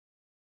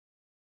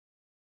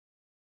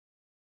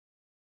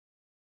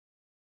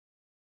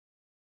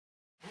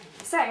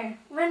So,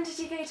 when did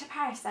you go to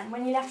Paris then?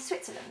 When you left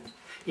Switzerland?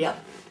 Yeah,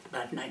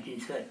 about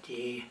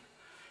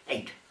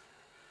 1938.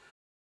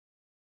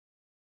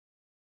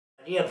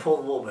 The year before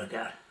the war broke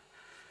out.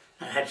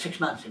 I had 6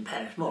 months in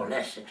Paris, more or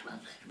less 6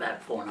 months,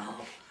 about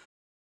 4.5.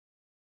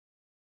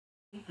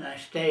 And I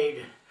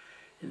stayed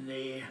in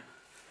the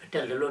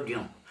Hotel de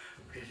l'Odeon,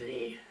 which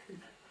is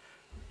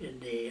in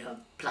the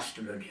Place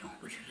de l'Odeon,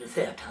 which is a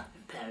theatre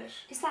in Paris.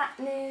 Is that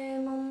near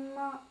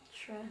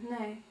Montmartre?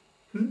 No.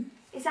 Hmm?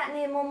 Is that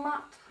near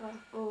Montmartre?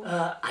 Or?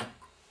 I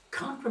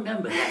can't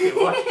remember exactly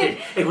what it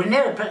is. It was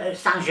near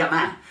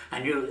Saint-Germain. I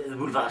knew the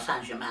Boulevard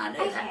Saint-Germain, I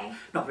know that.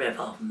 Not very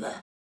far from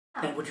there,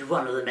 which is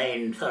one of the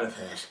main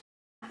thoroughfares.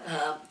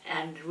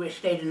 And we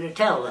stayed in a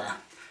hotel there,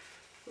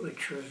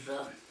 which was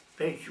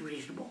very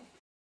reasonable.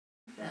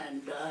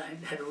 And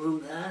I had a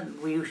room there,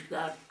 and we used to go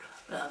out,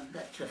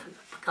 that's the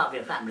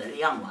Picabia family, the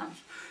young ones,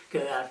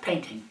 go out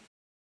painting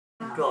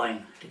and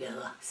drawing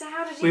together. So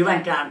how did you We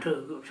went down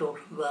to sort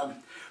of,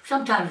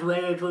 sometimes we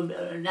went to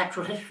a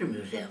natural history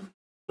museum,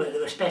 where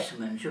there were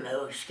specimens, you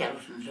know,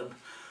 skeletons of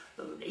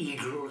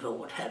eagles or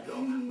what have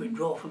you. We'd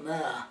draw from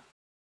there.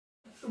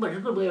 But it's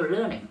a good way of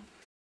learning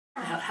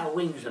how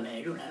wings are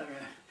made, you know,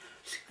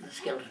 the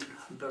skeleton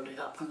and building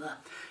up from there.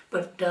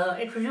 But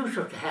it was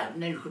useful to have,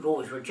 and then you could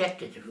always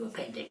reject it if you were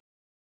painting.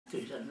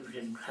 You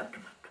didn't have to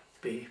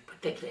be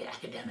particularly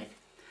academic.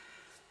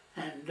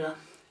 And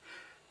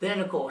then,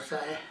 of course,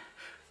 I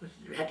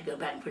had to go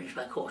back and finish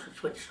my course in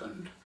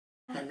Switzerland.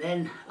 And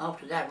then,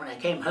 after that, when I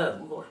came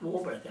home, of course,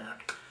 war broke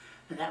out.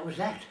 And that was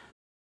that.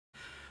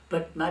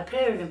 But my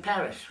period in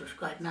Paris was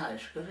quite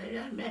nice, because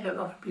I met a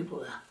lot of people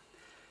there.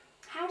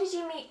 How did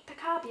you meet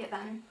Picabia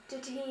then?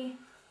 Did he...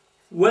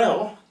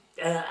 Well,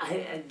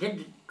 I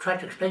did try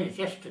to explain it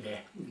yesterday,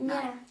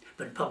 yeah.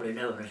 But probably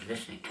no one was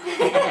listening.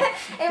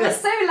 It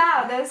was so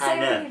loud, there were so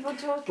many people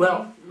talking.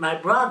 Well, my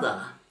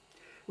brother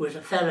was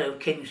a fellow of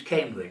King's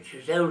Cambridge. He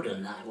was older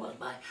than I was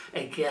by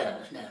 8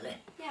 years nearly.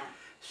 Yeah.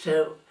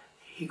 So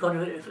he got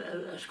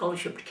a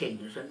scholarship to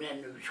King's, and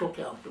then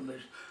shortly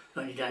afterwards,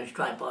 when he done his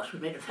tripos,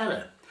 was made a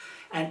fellow.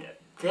 And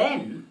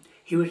then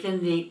he was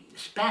in the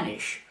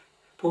Spanish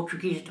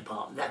Portuguese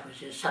department. That was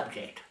his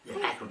subject, the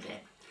faculty.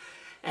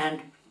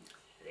 And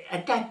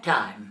at that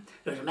time,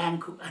 there was a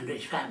man and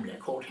his family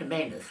called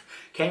Jimenez,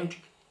 came to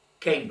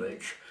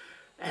Cambridge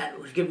and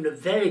was given a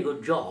very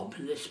good job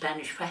in the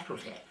Spanish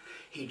faculty.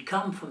 He'd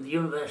come from the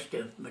University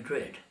of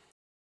Madrid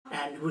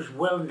and was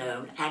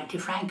well-known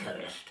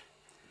anti-Francoist.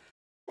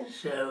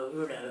 So,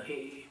 you know,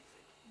 he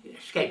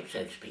escaped,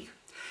 so to speak.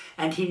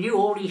 And he knew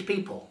all these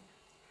people.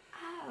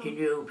 Oh. He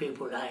knew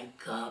people like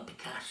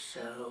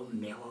Picasso,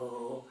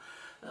 Miro,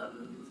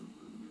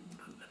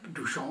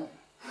 Duchamp.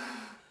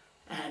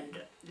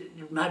 And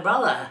my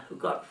brother, who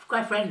got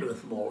quite friendly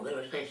with them all,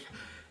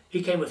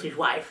 he came with his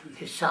wife and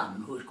his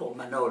son, who was called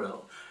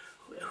Manolo,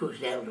 who was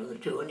the elder of the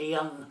two, and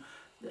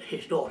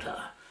his daughter,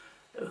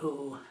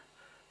 who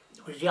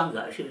was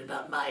younger. She was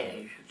about my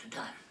age at the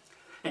time.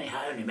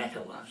 Anyhow, I only met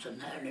her once,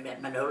 and I only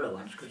met Manolo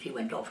once, because he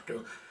went off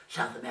to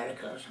South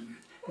America and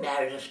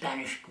married a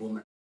Spanish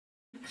woman,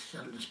 an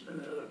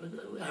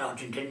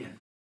Argentinian.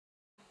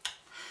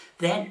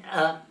 Then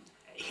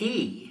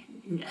he,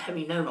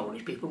 having known all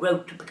these people,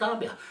 wrote to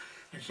Picabia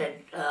and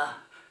said, I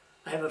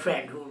have a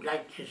friend who would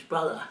like his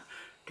brother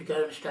to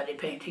go and study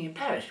painting in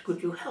Paris.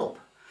 Could you help?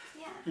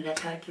 Yeah. And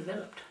that's how it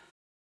developed.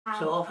 Wow.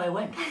 So off I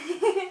went.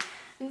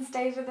 And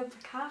stayed with the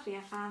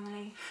Picabia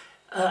family.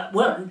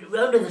 Well,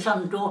 only the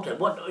son and daughter.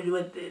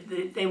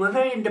 They were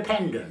very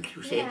independent,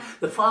 you see. Yeah.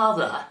 The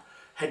father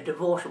had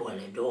divorced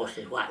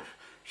his wife.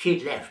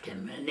 She'd left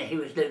him, and he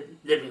was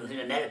living with an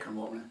American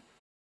woman.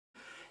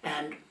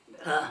 And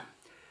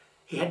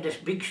he had this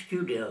big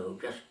studio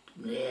just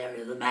in the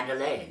area of the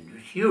Madeleine. It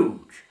was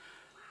huge,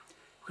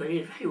 because he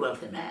was a very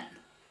wealthy man.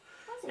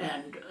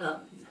 And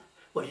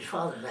his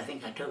father, I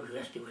think I told you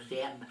yesterday, was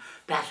the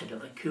ambassador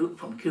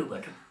from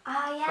Cuba to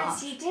yes,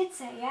 France. you did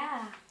say,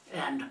 yeah.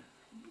 And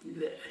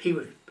they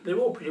were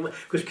all pretty well,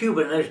 because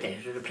Cuba in those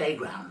days was a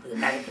playground for the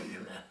Americans, you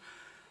know.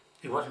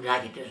 It wasn't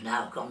like it is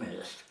now,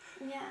 communist.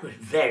 Yeah. It was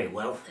very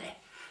wealthy.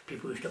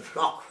 People used to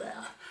flock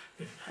there.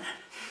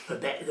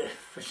 The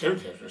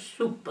facilities were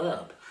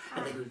superb.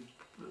 And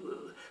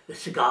the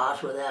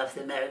cigars were there for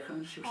the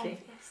Americans, you see.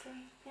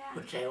 Obviously, yeah.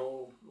 Which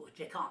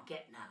they can't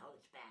get now,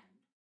 it's banned.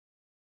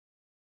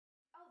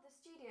 Oh, the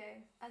studio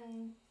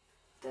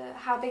and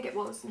how big it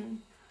was,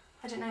 and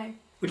I don't know.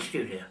 Which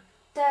studio?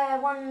 The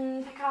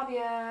one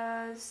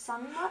Picabia's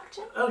son worked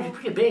in? Oh, it was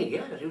pretty big,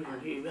 yeah.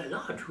 It was a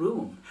large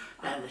room.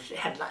 And it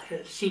had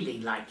like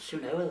ceiling lights,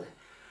 you know, that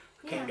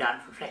came down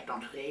to reflect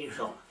onto the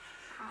easel.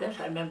 Yes,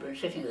 I remember him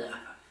sitting there.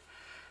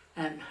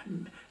 And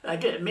I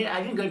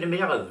didn't go to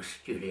Miro's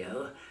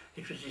studio.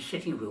 It was his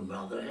sitting room,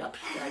 rather.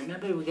 I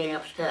remember we were going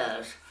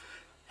upstairs,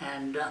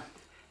 and there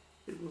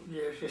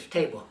was this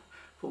table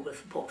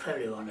with a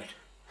portfolio on it,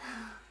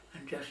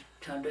 and just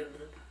turned over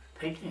the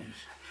paintings,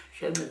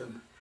 showed me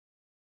them.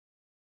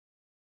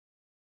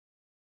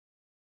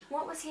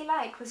 What was he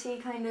like? Was he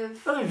kind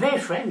of... Oh, he was very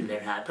friendly,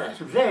 that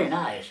person, very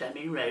nice. I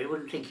mean, you know, you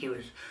wouldn't think he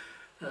was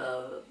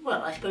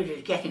well, I suppose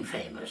he's getting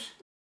famous.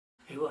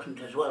 He wasn't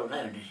as well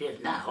known as he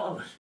is now,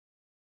 obviously.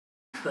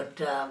 But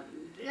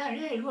yeah,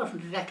 he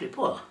wasn't exactly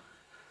poor.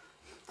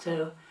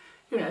 So,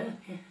 you know,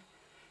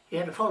 he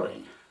had a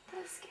following.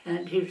 That's good.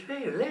 And he was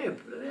very, very,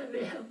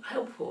 very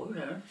helpful, you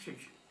know,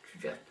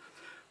 suggest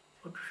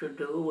what you should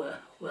do,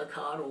 work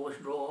hard, always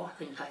draw,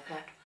 things like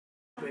that.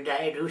 Every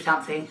day, do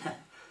something.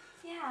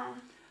 Yeah.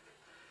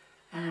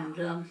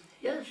 And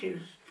yes, he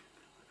was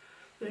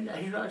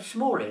rather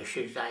smallish,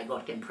 as I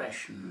got the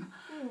impression,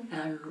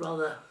 and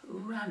rather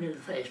round in the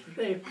face, but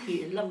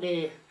very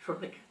lovely,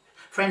 sort of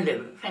friendly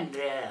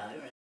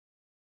air.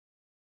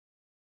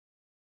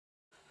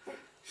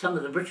 Some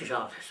of the British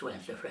artists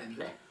weren't so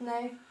friendly.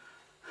 No.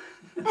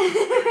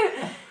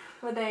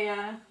 Were they,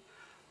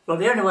 Well,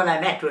 the only one I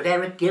met was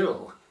Eric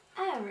Gill.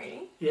 Oh,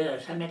 really?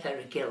 Yes, I met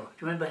Eric Gill. Do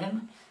you remember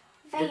him?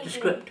 Vaguely. Did the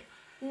script.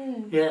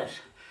 Yes.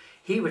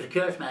 He was a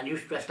curious man, he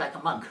used to dress like a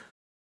monk.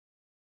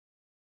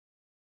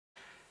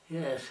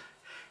 Yes.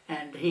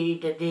 And he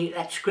did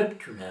that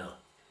script, you know.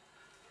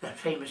 That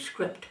famous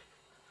script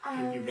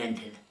he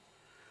invented.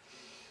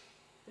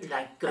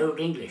 Like Old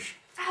English.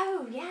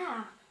 Oh,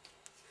 yeah.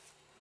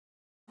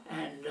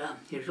 And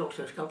he was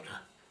also a sculptor.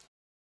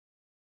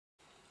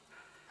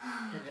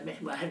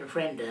 And I had a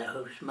friend there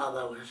whose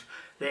mother was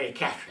very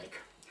Catholic.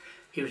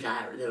 He was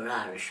Irish, they were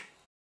Irish.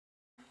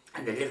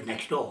 And they lived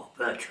next door,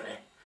 virtually.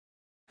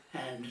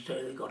 And so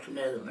they got to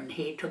know them, and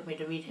he took me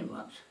to meet him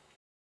once.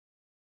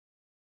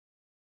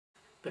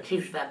 But he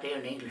was about the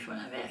only Englishman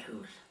I met who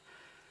was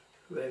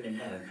really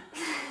known.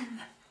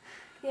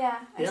 Yeah.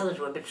 The others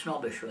were a bit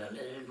snobbish, really.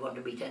 They didn't want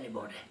to meet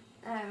anybody.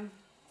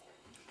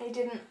 They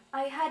didn't.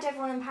 I heard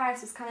everyone in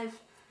Paris was kind of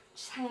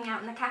just hanging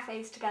out in the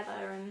cafes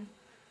together and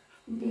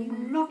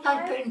being... Not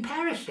like in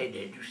Paris they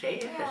did, you see,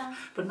 yes. Yeah.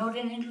 But not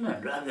in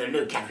England. There were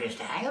no cafes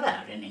to hang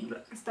about in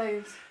England. I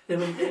suppose. They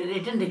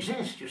didn't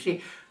exist, you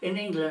see. In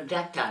England at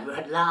that time we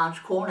had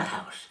Lounge Corner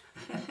House.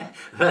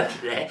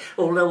 Virtually,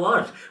 all there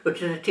was,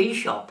 which is a tea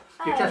shop.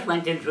 You just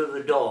went in through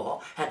the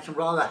door, had some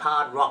rather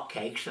hard rock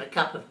cakes and a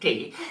cup of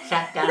tea,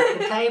 sat down at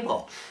the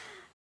table.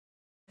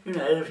 You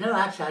know, there was no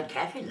outside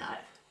cafe life.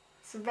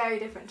 It's very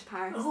different to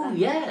Paris. Oh, then.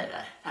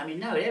 yeah. I mean,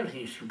 now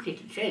everything's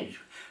completely changed.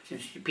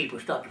 Since people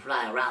start to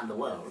fly around the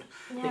world,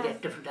 they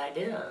get different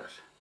ideas.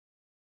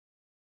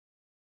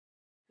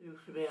 There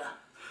used to be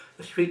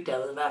a street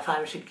there with about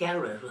 5 or 6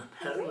 galleries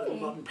with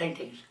modern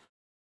paintings.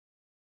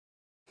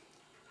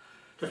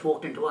 Just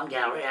walked into one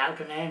gallery, out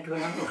and then into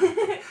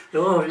another.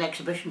 There was an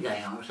exhibition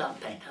going on with some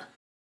painter.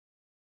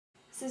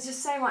 So there's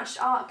just so much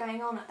art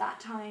going on at that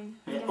time.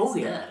 Yeah. Oh,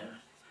 yeah.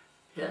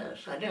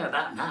 Yes, I don't know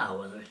about now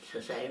whether it's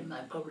the same.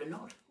 Probably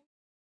not.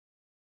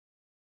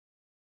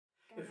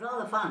 It was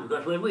rather fun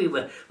because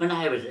when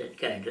I was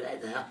going to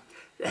that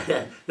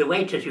there, the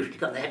waiters used to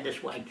come. They had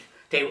this white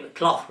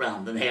cloth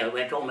round them here,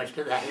 went almost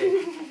to that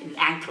in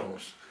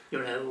ankles, you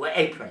know,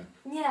 apron.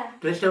 Yeah.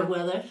 Do they still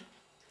wear those?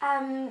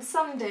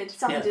 Some did,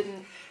 some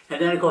didn't.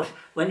 And then of course,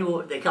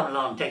 when they come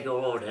along and take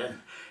your order,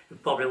 you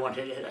probably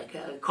wanted like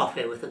a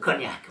coffee with a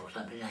cognac or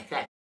something like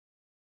that,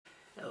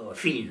 or a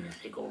fiend as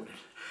they called it.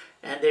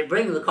 And they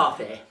bring the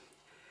coffee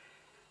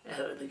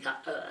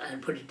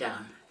and put it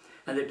down,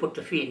 and they put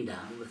the fiend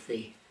down with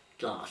the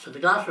glass. So the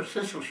glass was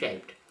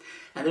thistle-shaped,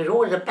 and there was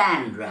always a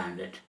band round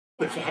it,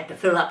 which they had to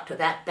fill up to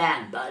that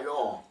band by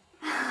law.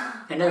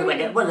 And they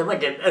went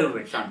over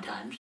it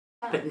sometimes,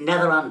 but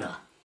never under.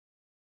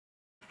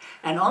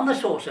 And on the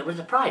saucer was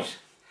the price,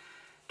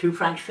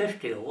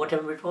 £2.50 or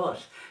whatever it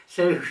was.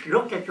 So you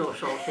looked at your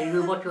saucer, you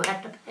knew what you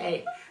had to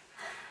pay.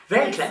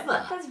 Very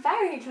clever. That's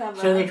very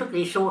clever. So they took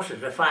these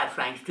saucers of 5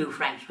 francs, 2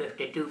 francs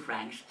 50, 2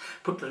 francs,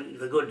 put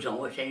the goods on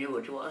which they knew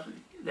what it was,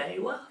 and there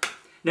you were.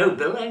 No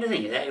bill,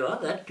 anything, there you are,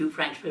 that's 2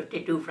 francs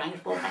 50, 2 francs,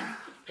 4 francs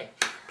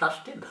 50,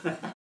 plus tip.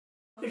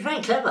 It's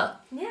very clever.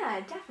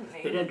 Yeah,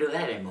 definitely. They don't do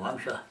that anymore, I'm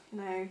sure.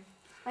 No.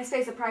 I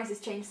suppose the prices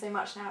change so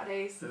much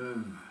nowadays.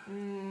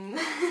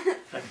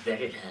 I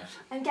bet it has.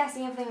 I'm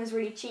guessing everything was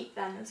really cheap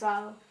then as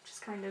well,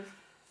 just kind of...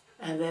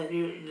 And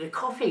the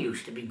coffee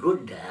used to be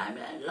good there. I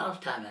mean,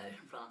 last time I was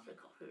in France, the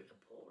coffee was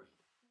appalling.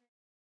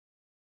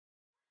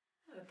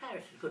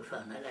 Paris is good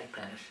fun. I like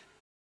Paris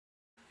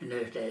in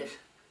those days.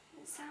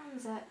 It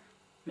sounds it.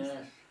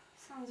 Yes.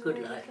 Sounds Good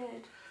really life.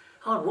 good.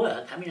 Hard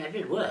work. I mean, I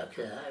did work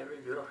there. I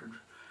read a lot.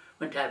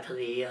 Went out to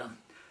the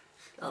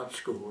art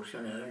schools,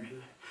 you know.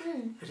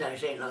 And as I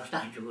was saying last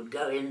night, you would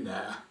go in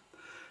there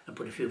and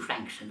put a few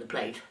francs in the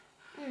plate.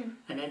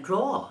 And then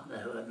draw.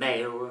 There were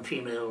male and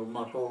female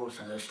models,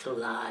 and there's still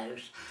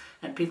lives,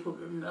 and people,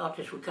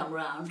 artists would come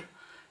round,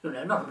 you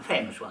know, not a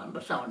famous one,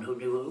 but someone who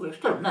knew, was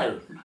still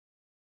known,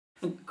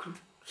 and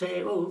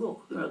say, oh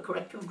look, you know,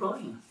 correct your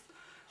drawing.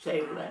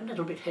 Say a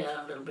little bit here,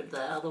 a little bit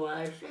there,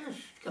 otherwise, yes,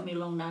 coming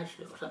along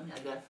nicely, or something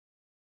like that.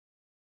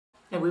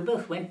 And we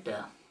both went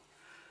there,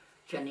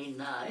 Janine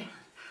and I.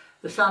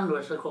 The son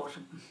was, of course,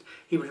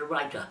 he was a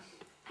writer.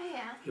 Oh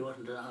yeah. He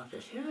wasn't an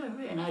artist. Yeah,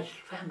 very nice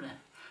family.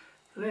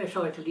 Very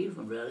sorry to leave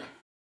them, really.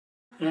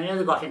 And I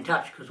never got in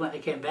touch because when they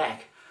came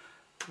back,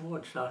 the war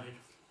had started.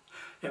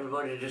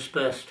 Everybody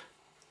dispersed.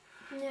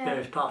 Yeah.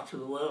 various parts of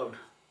the world.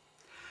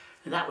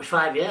 And that was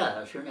 5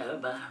 years, you know,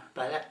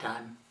 by that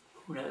time,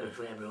 who knows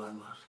where everyone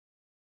was.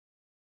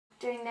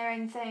 Doing their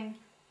own thing.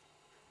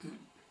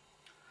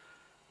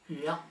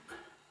 Yeah.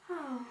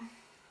 Oh,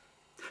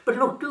 But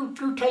look,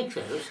 do take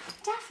those.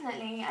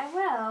 definitely, I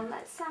will.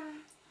 Let's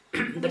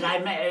But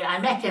I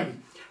met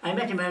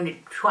him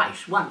only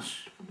twice. Once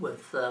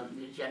with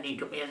and he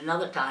took me, and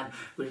another time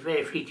was a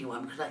very fleeting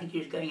one because I think he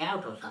was going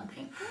out or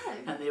something, Oh.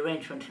 and the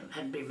arrangement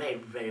hadn't been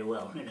made very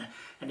well, you know.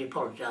 And he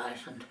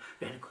apologised, and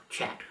we had a good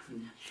chat,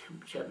 and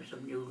showed me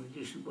some new and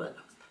decent work.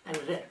 That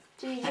was it.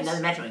 I never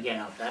met him again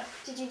after that.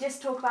 Did you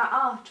just talk about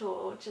art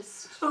or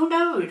just Oh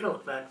no, we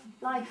talked about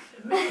life?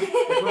 a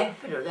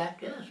bit of that,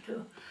 yes,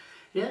 too.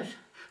 Yes.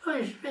 Oh,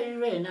 he's very,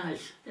 very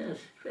nice. Yes,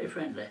 very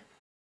friendly.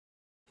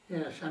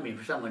 Yes, I mean,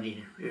 for someone, you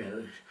know,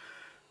 who's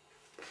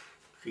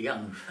a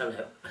young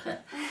fellow,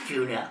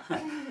 junior,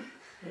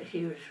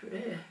 he was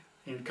very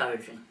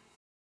encouraging.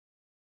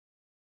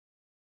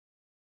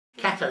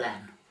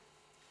 Catalan,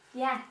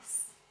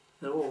 Yes.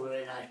 they're all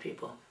very nice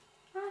people.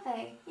 Are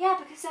they? Yeah,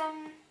 because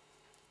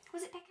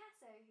was it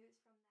Picasso who was